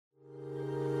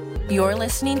You're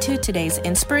listening to today's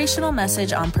inspirational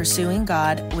message on pursuing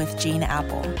God with Gene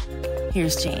Apple.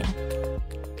 Here's Gene.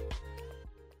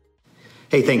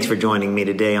 Hey, thanks for joining me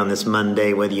today on this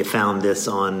Monday, whether you found this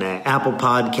on Apple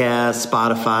Podcasts,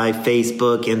 Spotify,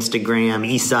 Facebook, Instagram,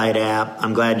 Eastside app.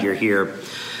 I'm glad you're here.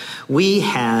 We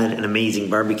had an amazing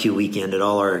barbecue weekend at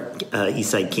all our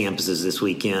Eastside campuses this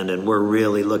weekend, and we're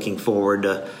really looking forward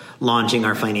to launching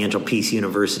our Financial Peace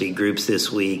University groups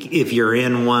this week. If you're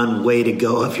in one, way to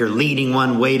go. If you're leading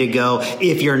one, way to go.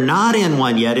 If you're not in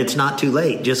one yet, it's not too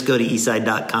late. Just go to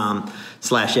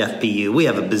eastside.com/FPU. We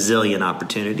have a bazillion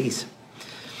opportunities.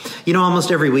 You know,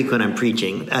 almost every week when I'm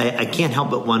preaching, I can't help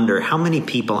but wonder how many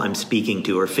people I'm speaking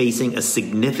to are facing a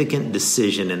significant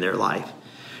decision in their life.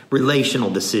 Relational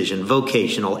decision,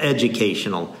 vocational,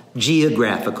 educational,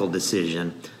 geographical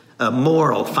decision,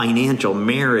 moral, financial,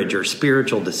 marriage, or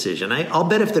spiritual decision. I'll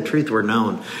bet if the truth were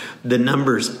known, the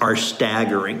numbers are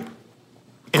staggering.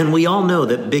 And we all know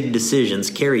that big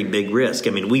decisions carry big risk. I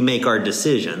mean, we make our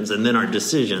decisions, and then our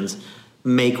decisions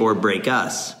make or break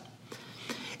us.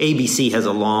 ABC has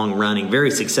a long-running,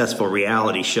 very successful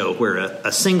reality show where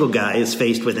a single guy is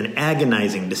faced with an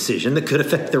agonizing decision that could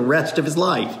affect the rest of his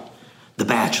life. The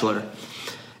Bachelor.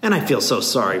 And I feel so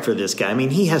sorry for this guy. I mean,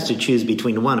 he has to choose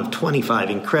between one of 25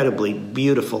 incredibly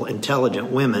beautiful,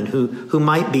 intelligent women who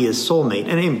might be his soulmate.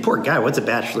 And I mean, poor guy, what's a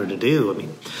bachelor to do? I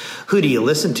mean, who do you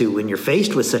listen to when you're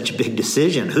faced with such a big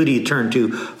decision? Who do you turn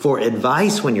to for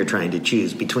advice when you're trying to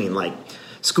choose between, like,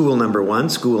 school number 1,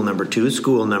 school number 2,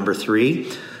 school number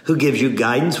 3? Who gives you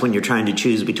guidance when you're trying to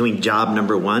choose between job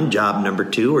number 1, job number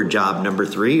 2, or job number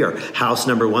 3, or house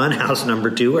number 1, house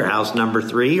number 2, or house number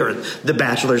 3, or the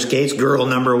Bachelor's case, girl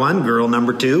number 1, girl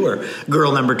number 2, or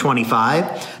girl number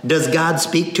 25? Does God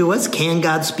speak to us? Can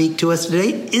God speak to us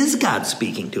today? Is God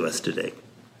speaking to us today?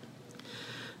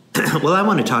 Well, I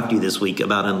want to talk to you this week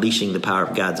about unleashing the power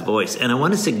of God's voice, and I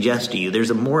want to suggest to you there's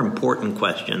a more important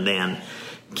question than,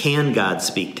 can God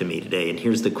speak to me today? And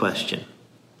here's the question.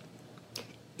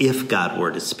 If God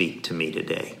were to speak to me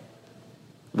today,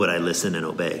 would I listen and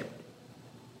obey?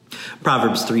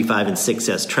 Proverbs 3, 5, and 6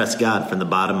 says, trust God from the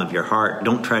bottom of your heart.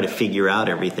 Don't try to figure out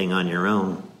everything on your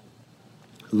own.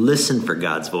 Listen for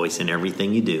God's voice in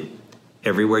everything you do.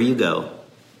 Everywhere you go,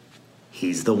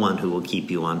 He's the one who will keep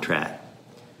you on track.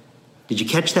 Did you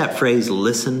catch that phrase,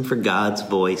 listen for God's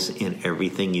voice in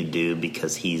everything you do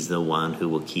because He's the one who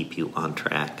will keep you on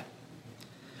track?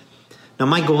 Now,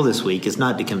 my goal this week is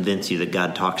not to convince you that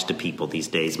God talks to people these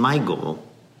days. My goal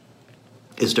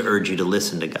is to urge you to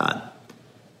listen to God.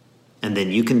 And then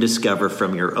you can discover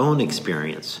from your own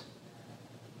experience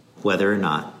whether or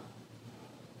not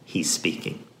He's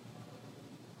speaking.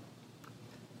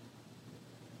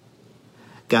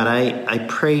 God, I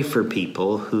pray for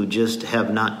people who just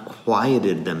have not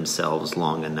quieted themselves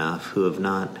long enough, who have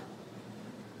not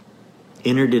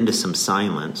entered into some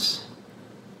silence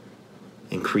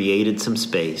and created some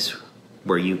space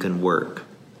where you can work,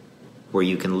 where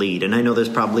you can lead. And I know there's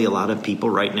probably a lot of people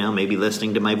right now, maybe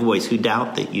listening to my voice, who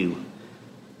doubt that you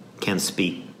can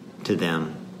speak to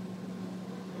them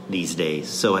these days.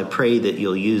 So I pray that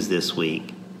you'll use this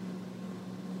week,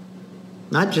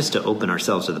 not just to open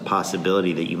ourselves to the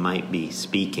possibility that you might be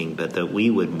speaking, but that we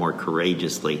would more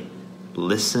courageously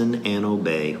listen and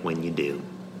obey when you do.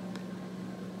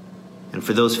 And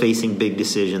for those facing big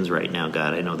decisions right now,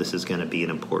 God, I know this is going to be an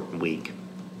important week.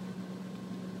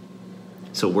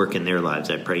 So work in their lives,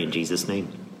 I pray in Jesus' name.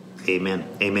 Amen.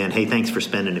 Amen. Hey, thanks for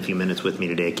spending a few minutes with me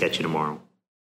today. Catch you tomorrow.